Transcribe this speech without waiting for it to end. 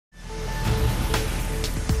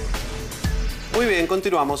Muy bien,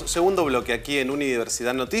 continuamos. Segundo bloque aquí en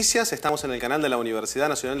Unidiversidad Noticias. Estamos en el canal de la Universidad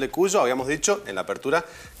Nacional de Cuyo. Habíamos dicho en la apertura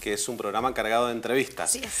que es un programa cargado de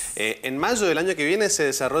entrevistas. Así es. En mayo del año que viene se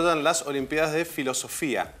desarrollan las Olimpiadas de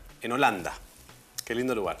Filosofía en Holanda. Qué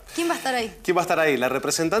lindo lugar. ¿Quién va a estar ahí? ¿Quién va a estar ahí? La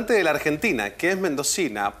representante de la Argentina, que es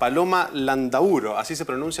mendocina, Paloma Landaburo, así se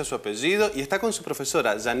pronuncia su apellido, y está con su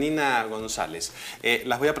profesora, Janina González.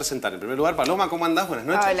 Las voy a presentar. En primer lugar, Paloma, ¿cómo andás? Buenas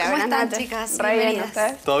noches. Hola, ¿Cómo buenas están, noches. chicas? Re bien, Bienvenidas.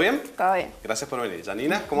 ¿ustedes? ¿Todo bien? Todo bien. Gracias por venir.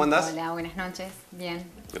 Janina, ¿cómo andás? Hola, buenas noches. Bien.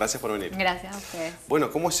 Gracias por venir. Gracias a ustedes. Bueno,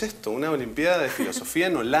 ¿cómo es esto? Una Olimpiada de Filosofía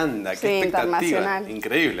en Holanda. Qué Sí, expectativa. internacional.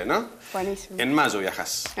 Increíble, ¿no? Buenísimo. En mayo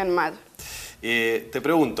viajas. En mayo. Te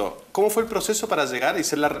pregunto, ¿cómo fue el proceso para llegar y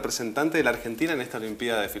ser la representante de la Argentina en esta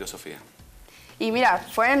Olimpiada de Filosofía? Y mira,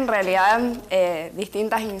 fue en realidad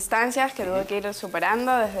distintas instancias que tuve que ir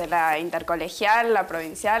superando, desde la intercolegial, la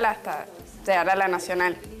provincial, hasta llegar a la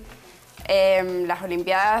nacional. Las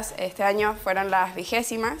Olimpiadas este año fueron las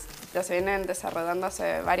vigésimas, ya se vienen desarrollando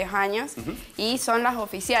hace varios años, y son las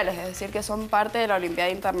oficiales, es decir, que son parte de la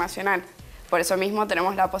Olimpiada Internacional. Por eso mismo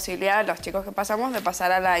tenemos la posibilidad, los chicos que pasamos, de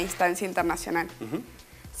pasar a la instancia internacional.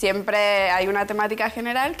 Siempre hay una temática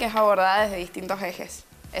general que es abordada desde distintos ejes.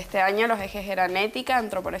 Este año los ejes eran ética,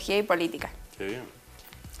 antropología y política. Qué bien.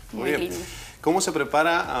 Muy lindo. ¿Cómo se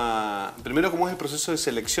prepara primero, cómo es el proceso de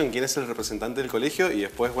selección? ¿Quién es el representante del colegio? Y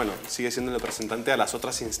después, bueno, sigue siendo el representante a las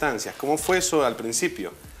otras instancias. ¿Cómo fue eso al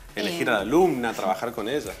principio? ¿Elegir a la alumna, trabajar con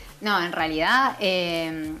ella? No, en realidad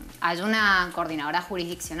hay una coordinadora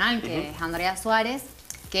jurisdiccional que es Andrea Suárez,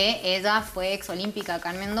 que ella fue exolímpica acá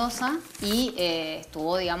en Mendoza y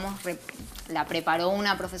estuvo, digamos, la preparó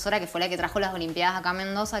una profesora que fue la que trajo las Olimpiadas acá a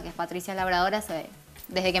Mendoza, que es Patricia Labradora,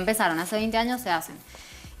 desde que empezaron, hace 20 años se hacen.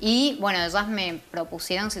 Y bueno, ellas me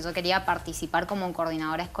propusieron si yo quería participar como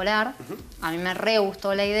coordinadora escolar. A mí me re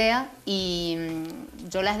gustó la idea y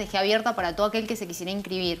yo las dejé abierta para todo aquel que se quisiera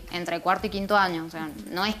inscribir entre cuarto y quinto año. O sea,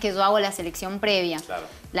 no es que yo hago la selección previa. Claro.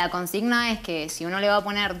 La consigna es que si uno le va a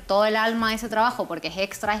poner todo el alma a ese trabajo porque es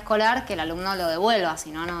extraescolar, que el alumno lo devuelva, si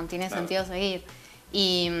no, no tiene sentido seguir.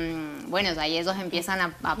 Y bueno, ahí ellos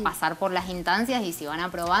empiezan a pasar por las instancias y si van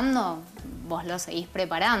aprobando, vos lo seguís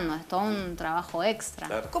preparando. Es todo un trabajo extra.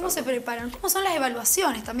 Claro, ¿Cómo se preparan? ¿Cómo son las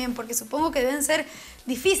evaluaciones también? Porque supongo que deben ser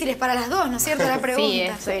difíciles para las dos, ¿no es cierto? La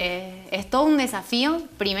pregunta. Sí, es todo un desafío.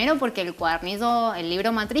 Primero porque el cuadernillo, el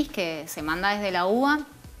libro matriz que se manda desde la UBA,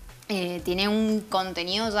 tiene un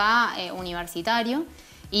contenido ya universitario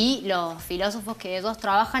y los filósofos que ellos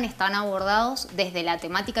trabajan están abordados desde la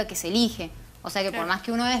temática que se elige. O sea que por más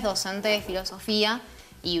que uno es docente de filosofía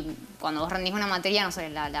y cuando vos rendís una materia, no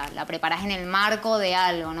sé, la preparás en el marco de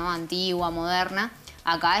algo, ¿no? Antigua, moderna,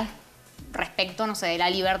 acá es respecto, no sé, de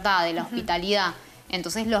la libertad, de la hospitalidad.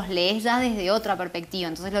 Entonces los lees ya desde otra perspectiva.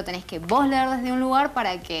 Entonces lo tenés que vos leer desde un lugar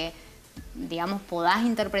para que, digamos, podás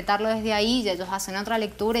interpretarlo desde ahí y ellos hacen otra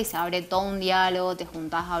lectura y se abre todo un diálogo, te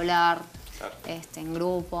juntás a hablar en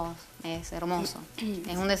grupos. Es hermoso.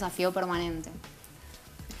 Es un desafío permanente.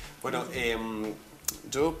 Bueno,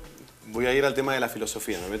 yo voy a ir al tema de la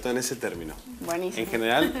filosofía, me meto en ese término. Buenísimo.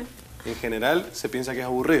 En general se piensa que es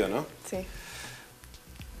aburrido, ¿no? Sí.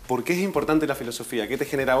 ¿Por qué es importante la filosofía? ¿Qué te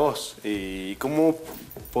genera a vos? ¿Y cómo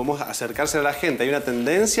podemos acercarse a la gente? Hay una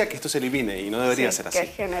tendencia que esto se elimine y no debería ser así. Que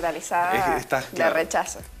es generalizada, de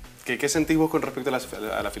rechazo. ¿Qué sentís vos con respecto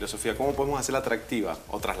a la filosofía? ¿Cómo podemos hacerla atractiva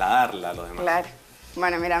o trasladarla a los demás? Claro.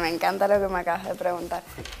 Bueno, mira, me encanta lo que me acabas de preguntar.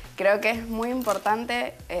 Creo que es muy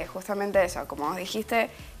importante justamente eso, como vos dijiste,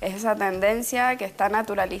 es esa tendencia que está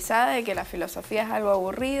naturalizada de que la filosofía es algo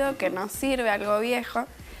aburrido, que no sirve, algo viejo,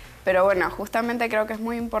 pero bueno, justamente creo que es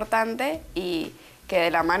muy importante y que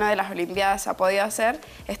de la mano de las Olimpiadas se ha podido hacer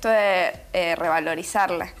esto de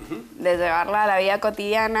revalorizarla, de llevarla a la vida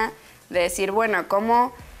cotidiana, de decir, bueno,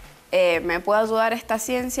 ¿cómo me puede ayudar esta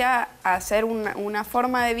ciencia a hacer una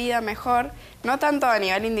forma de vida mejor, no tanto a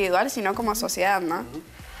nivel individual, sino como sociedad, ¿no?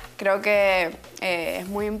 Creo que es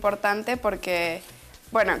muy importante porque,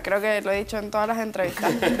 bueno, creo que lo he dicho en todas las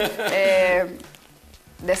entrevistas,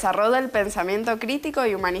 desarrolla el pensamiento crítico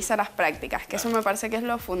y humaniza las prácticas, que eso me parece que es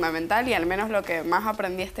lo fundamental y al menos lo que más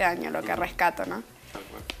aprendí este año, lo que rescato, ¿no?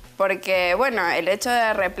 Porque, bueno, el hecho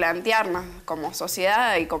de replantearnos como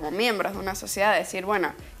sociedad y como miembros de una sociedad, decir,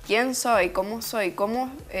 bueno, ¿quién soy?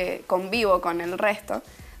 ¿Cómo convivo con el resto?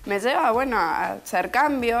 Me lleva, bueno, a hacer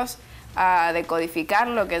cambios, a decodificar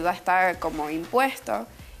lo que ya está como impuesto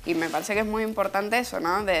y me parece que es muy importante eso,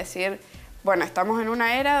 ¿no? De decir, bueno, estamos en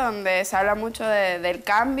una era donde se habla mucho del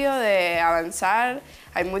cambio, de avanzar,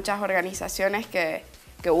 hay muchas organizaciones que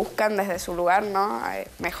buscan desde su lugar, ¿no?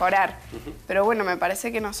 Mejorar. Pero bueno, me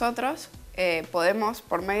parece que nosotros podemos,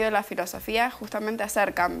 por medio de la filosofía, justamente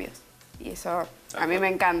hacer cambios. eso a mí me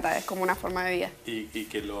encanta, es como una forma de vida. Y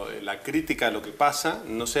que la crítica a lo que pasa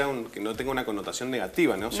no sea que no tenga una connotación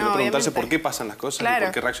negativa, ¿no? Sino No, preguntarse obviamente. por qué pasan las cosas Claro. y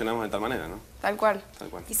por qué reaccionamos de tal manera, ¿no? Tal cual. Tal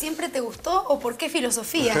cual. ¿Y siempre te gustó o por qué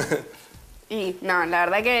filosofía? Y no, la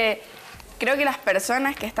verdad que creo que las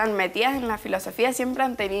personas que están metidas en la filosofía siempre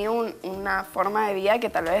han tenido una forma de vida que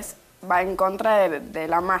tal vez va en contra de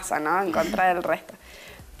la masa, ¿no? En contra del resto.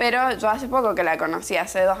 Pero yo hace poco que la conocí,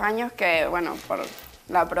 hace 2 años que, bueno, por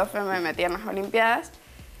la profe me metí en las Olimpiadas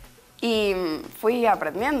y fui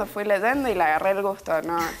aprendiendo, fui leyendo y le agarré el gusto.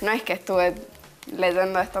 No es que estuve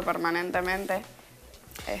leyendo esto permanentemente,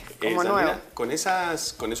 es como nuevo. Mira, con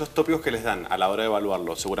esos tópicos que les dan a la hora de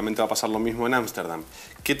evaluarlo, seguramente va a pasar lo mismo en Ámsterdam.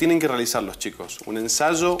 ¿Qué tienen que realizar los chicos? ¿Un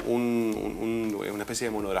ensayo, una especie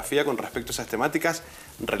de monografía con respecto a esas temáticas?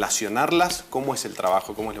 ¿Relacionarlas? ¿Cómo es el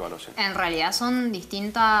trabajo? ¿Cómo es la evaluación? En realidad son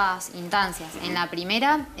distintas instancias. En la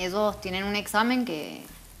primera, ellos tienen un examen que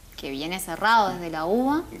viene cerrado desde la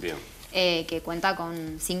UBA, Bien. que cuenta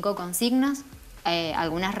con 5 consignas.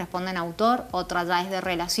 Algunas responden autor, otra ya es de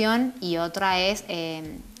relación y otra es,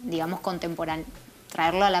 digamos,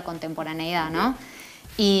 traerlo a la contemporaneidad, ¿no?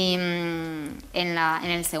 Y en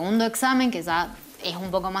el segundo examen, que ya es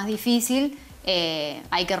un poco más difícil,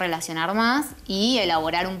 hay que relacionar más y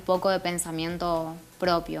elaborar un poco de pensamiento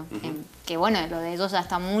propio. Que bueno, lo de ellos ya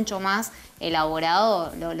está mucho más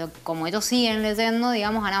elaborado. Como ellos siguen leyendo,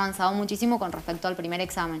 digamos, han avanzado muchísimo con respecto al primer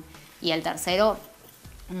examen. Y el tercero,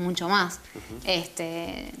 mucho más.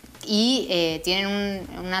 Tienen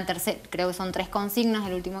una tercera, creo que son 3 consignas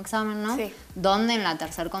el último examen, ¿no? Sí. Donde en la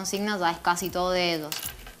tercera consigna ya es casi todo de ellos.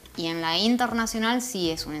 Y en la internacional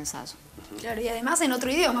sí es un ensayo. Claro, y además en otro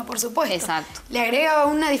idioma, por supuesto. Exacto. Le agrega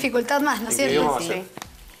una dificultad más, ¿no es ¿En qué idioma cierto?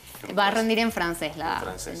 va a ser? Va a rendir en francés la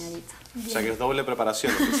Francés. señorita. O sea que es doble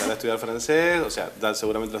preparación, empezar a estudiar francés, o sea, ya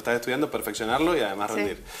seguramente lo estás estudiando, perfeccionarlo y además Sí.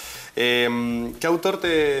 rendir. ¿Qué autor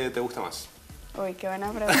te gusta más? Uy, qué buena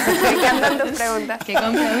pregunta. Me encantan tus preguntas. Qué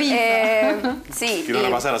compromiso. Sí. Quiero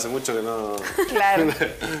repasar, hace mucho que no... Claro.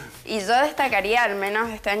 Y yo destacaría, al menos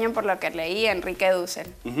este año por lo que leí, Enrique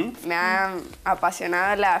Dussel. Me ha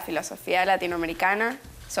apasionado la filosofía latinoamericana,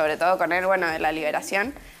 sobre todo con él, bueno, de la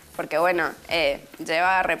liberación, porque, bueno,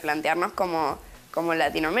 lleva a replantearnos como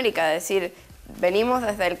Latinoamérica, es decir, venimos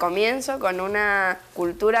desde el comienzo con una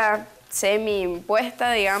cultura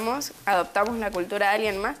semi-impuesta, digamos, adoptamos la cultura de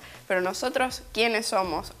alguien más, pero nosotros, ¿quiénes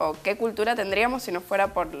somos? ¿O qué cultura tendríamos si no fuera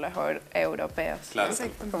por los europeos? Claro.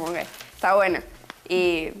 ¿No? Como que está bueno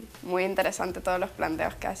y muy interesante todos los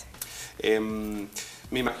planteos que hace.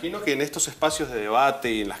 Me imagino que en estos espacios de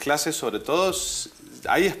debate y en las clases, sobre todo,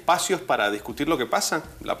 hay espacios para discutir lo que pasa,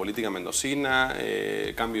 la política mendocina,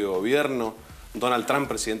 cambio de gobierno, Donald Trump,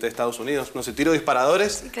 presidente de Estados Unidos. No sé, tiro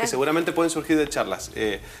disparadores Sí, claro. que seguramente pueden surgir de charlas.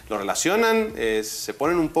 ¿Lo relacionan? ¿Se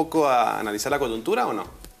ponen un poco a analizar la coyuntura o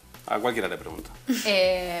no? A cualquiera le pregunto.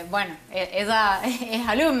 Bueno, ella es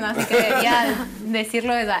alumna, así que debería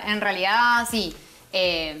decirlo ella. En realidad, sí.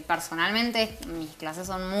 Personalmente, mis clases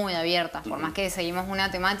son muy abiertas. Por más que seguimos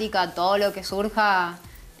una temática, todo lo que surja,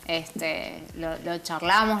 lo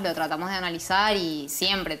charlamos, lo tratamos de analizar y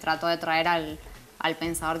siempre trato de traer al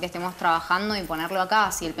pensador que estemos trabajando y ponerlo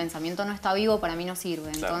acá. Si el pensamiento no está vivo, para mí no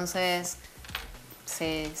sirve. Claro. Entonces,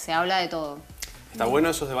 se habla de todo. ¿Está bueno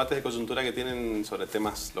esos debates de coyuntura que tienen sobre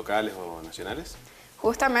temas locales o nacionales?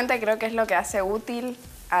 Justamente creo que es lo que hace útil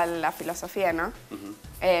a la filosofía, ¿no?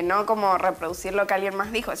 No como reproducir lo que alguien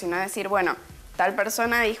más dijo, sino decir, bueno, tal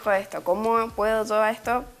persona dijo esto, ¿cómo puedo yo a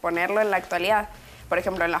esto ponerlo en la actualidad? Por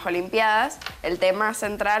ejemplo, en las Olimpiadas, el tema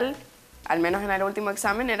central, al menos en el último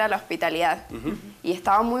examen, era la hospitalidad. Y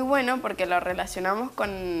estaba muy bueno porque lo relacionamos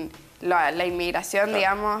con la inmigración,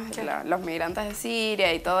 digamos, los migrantes de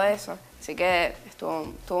Siria y todo eso. Así que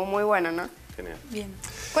estuvo muy bueno, ¿no? Genial. Bien.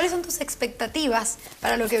 ¿Cuáles son tus expectativas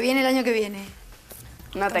para lo que viene el año que viene?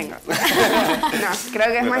 No tengo. No, creo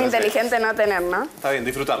que es más inteligente no tener, ¿no? Está bien,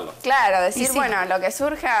 disfrutarlo. Claro, decir, Y sí. bueno, lo que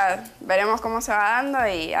surja, veremos cómo se va dando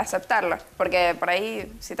y aceptarlo. Porque por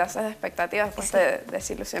ahí, si te haces de expectativas, después te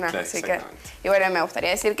desilusionas. Claro, Así que, exactamente. y bueno, me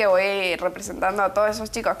gustaría decir que voy representando a todos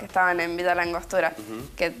esos chicos que estaban en Villa La Angostura,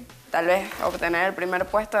 que tal vez obtener el primer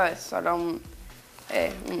puesto es solo un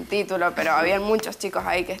título, pero había muchos chicos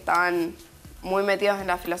ahí que estaban muy metidos en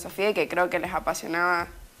la filosofía y que creo que les apasionaba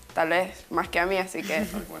tal vez más que a mí, así que...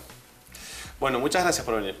 Bueno, muchas gracias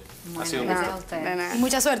por venir. Ha sido un Gracias gusto. a ustedes. de nada. Y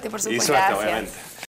mucha suerte, por Y supuesto. suerte, Gracias. obviamente.